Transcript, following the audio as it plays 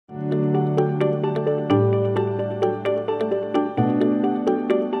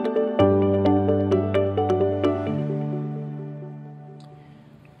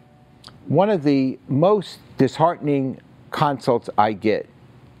One of the most disheartening consults I get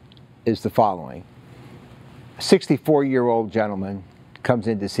is the following. A 64-year-old gentleman comes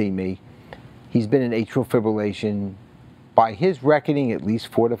in to see me. He's been in atrial fibrillation, by his reckoning, at least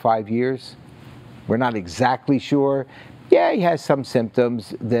 4 to 5 years. We're not exactly sure. Yeah, he has some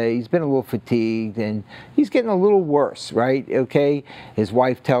symptoms. He's been a little fatigued, and he's getting a little worse, right? Okay. His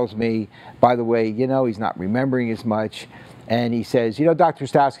wife tells me, by the way, he's not remembering as much. And he says, Dr.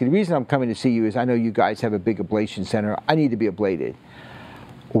 Stowski, the reason I'm coming to see you is I know you guys have a big ablation center. I need to be ablated.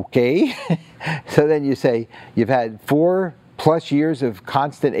 Okay. So then you say, you've had 4+ years of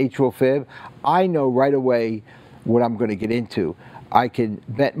constant atrial fib. I know right away what I'm going to get into. I can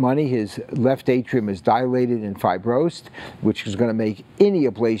bet money his left atrium is dilated and fibrosed, which is going to make any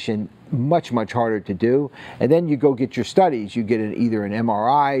ablation much, much harder to do. And then you go get your studies. You get either an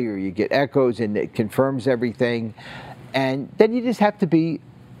MRI or you get echoes, and it confirms everything. And then you just have to be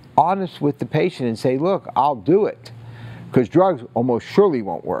honest with the patient and say, look, I'll do it, because drugs almost surely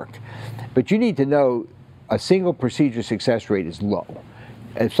won't work. But you need to know a single procedure success rate is low.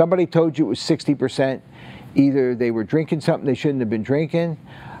 If somebody told you it was 60%, either they were drinking something they shouldn't have been drinking,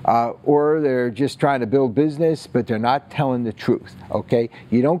 or they're just trying to build business, but they're not telling the truth, okay?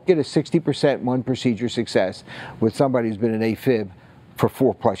 You don't get a 60% one procedure success with somebody who's been in AFib for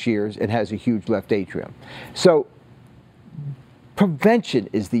 4+ years and has a huge left atrium. So prevention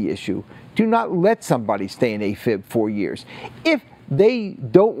is the issue. Do not let somebody stay in AFib 4 years. If they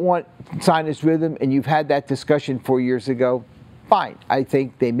don't want sinus rhythm and you've had that discussion 4 years ago, fine. I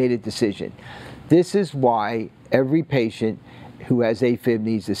think they made a decision. This is why every patient who has AFib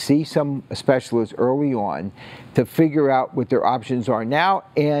needs to see some specialist early on to figure out what their options are now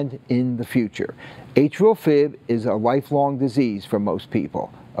and in the future. Atrial fib is a lifelong disease for most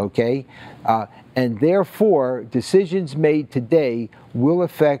people, okay? And therefore, decisions made today will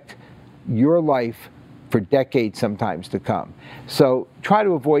affect your life for decades sometimes to come. So try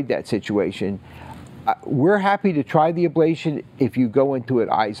to avoid that situation. We're happy to try the ablation if you go into it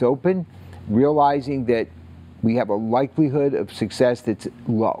eyes open, realizing that we have a likelihood of success that's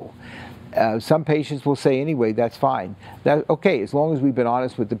low. Some patients will say, anyway, that's fine. Okay, as long as we've been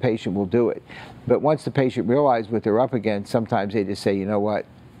honest with the patient, we'll do it. But once the patient realizes what they're up against, sometimes they just say, you know what,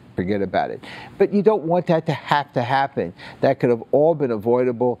 forget about it. But you don't want that to happen. That could have all been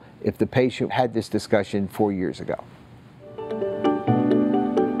avoidable if the patient had this discussion 4 years ago.